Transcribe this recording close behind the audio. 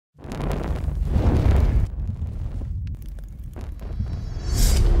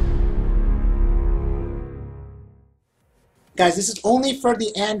Guys, this is only for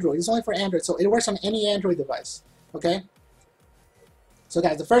the Android. It's only for Android, so it works on any Android device. Okay? So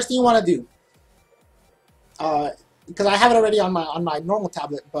guys, the first thing you want to do, because I have it already on my normal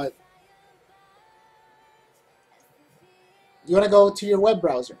tablet, but you want to go to your web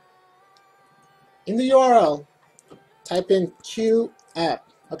browser. In the URL, type in QApp.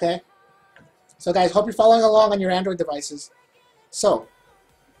 Okay? So guys, hope you're following along on your Android devices. So,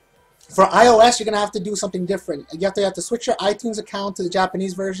 for iOS, you're going to have to do something different. You have to switch your iTunes account to the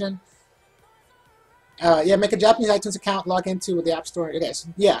Japanese version. Yeah, make a Japanese iTunes account, log into the App Store. Okay, so,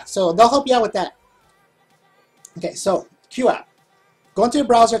 yeah, so they'll help you out with that. Okay, so QApp. Go into your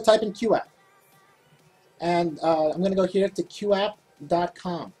browser, type in QApp. And I'm going to go here to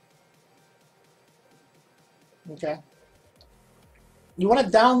qapp.com. Okay. You want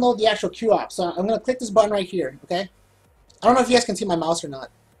to download the actual QApp. So I'm going to click this button right here, okay? I don't know if you guys can see my mouse or not.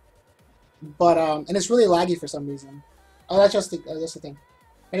 But, and it's really laggy for some reason. Oh, that's just the thing.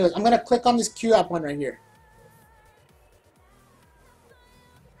 Anyways, I'm going to click on this QApp one right here.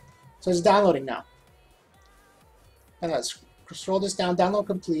 So it's downloading now. And let's scroll this down, download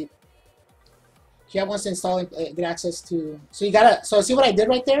complete. QApp wants to install and get access to... So you gotta... So see what I did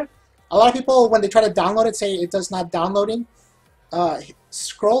right there? A lot of people, when they try to download it, say it does not downloading.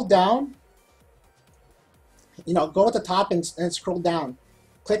 Scroll down. You know, go at the top and scroll down.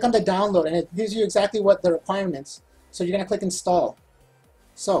 Click on the download, and it gives you exactly what the requirements. So you're going to click install.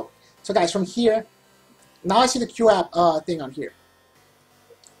 So guys, from here, now I see the QApp thing on here.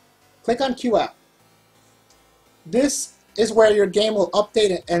 Click on QApp. This is where your game will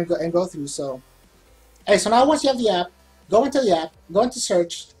update and go through. So now once you have the app, go into the app, go into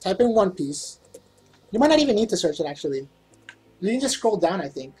search, type in One Piece. You might not even need to search it, actually. You can just scroll down, I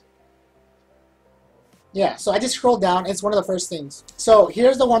think. Yeah, so I just scrolled down. It's one of the first things. So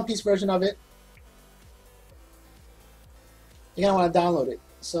here's the One Piece version of it. You're going to want to download it.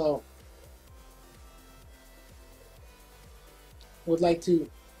 So would like to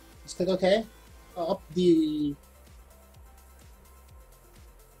just click OK. Up the...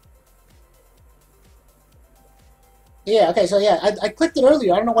 Yeah, okay, so yeah, I clicked it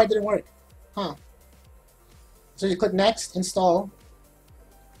earlier. I don't know why it didn't work. Huh. So you click Next, Install.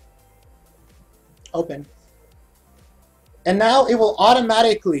 Open. And now it will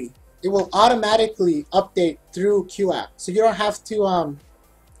automatically update through QApp. So you don't have to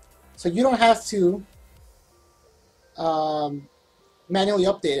manually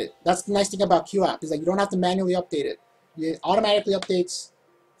update it. That's the nice thing about QApp, is that you don't have to manually update it. It automatically updates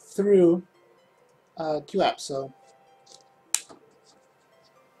through QApp. So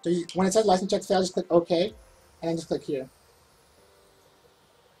when it says license check failed, just click OK, and then just click here.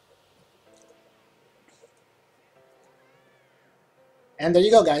 And there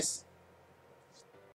you go, guys.